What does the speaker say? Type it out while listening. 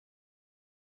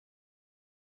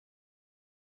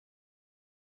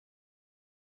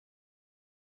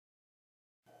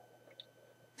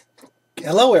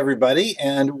Hello, everybody,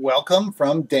 and welcome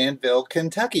from Danville,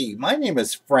 Kentucky. My name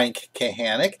is Frank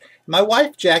Kahanic. My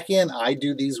wife Jackie and I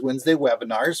do these Wednesday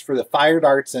webinars for the fine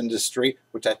arts industry,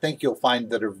 which I think you'll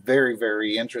find that are very,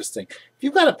 very interesting. If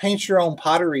you've got a paint-your-own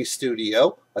pottery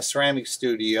studio, a ceramic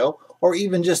studio, or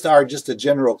even just a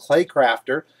general clay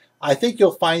crafter, I think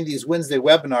you'll find these Wednesday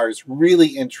webinars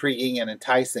really intriguing and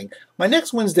enticing. My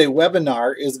next Wednesday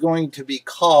webinar is going to be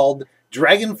called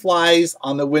Dragonflies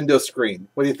on the Window Screen.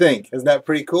 What do you think? Isn't that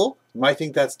pretty cool? You might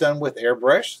think that's done with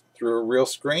airbrush through a real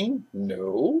screen.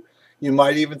 No. You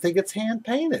might even think it's hand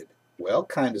painted. Well,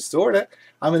 kind of, sort of.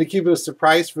 I'm going to keep it a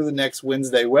surprise for the next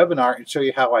Wednesday webinar and show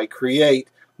you how I create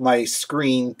my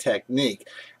screen technique.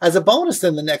 As a bonus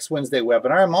in the next Wednesday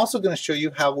webinar, I'm also going to show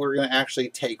you how we're going to actually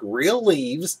take real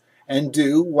leaves and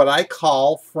do what I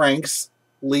call Frank's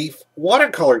leaf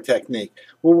watercolor technique,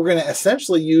 where we're going to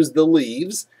essentially use the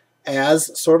leaves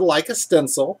as sort of like a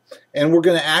stencil, and we're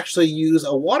going to actually use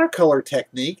a watercolor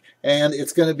technique, and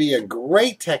it's going to be a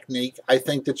great technique I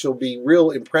think that you'll be real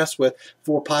impressed with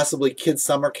for possibly kids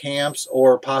summer camps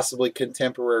or possibly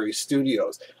contemporary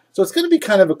studios. So it's going to be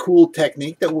kind of a cool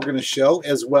technique that we're going to show,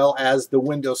 as well as the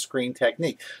window screen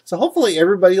technique. So hopefully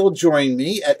everybody will join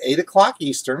me at 8 o'clock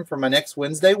Eastern for my next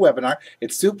Wednesday webinar.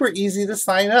 It's super easy to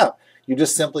sign up. You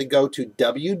just simply go to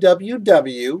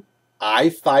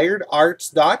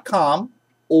www.ifiredarts.com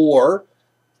or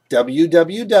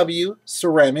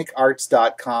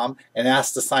www.ceramicarts.com and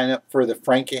ask to sign up for the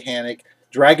Frank Kahanic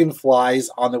Dragonflies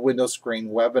on the Window Screen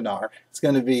webinar. It's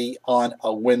going to be on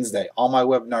a Wednesday. All my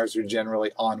webinars are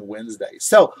generally on Wednesday.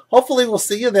 So hopefully we'll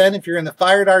see you then. If you're in the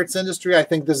fine arts industry, I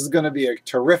think this is going to be a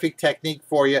terrific technique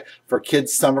for you for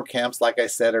kids' summer camps, like I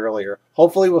said earlier.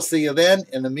 Hopefully we'll see you then.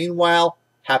 In the meanwhile,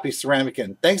 happy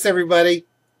ceramicing. Thanks, everybody.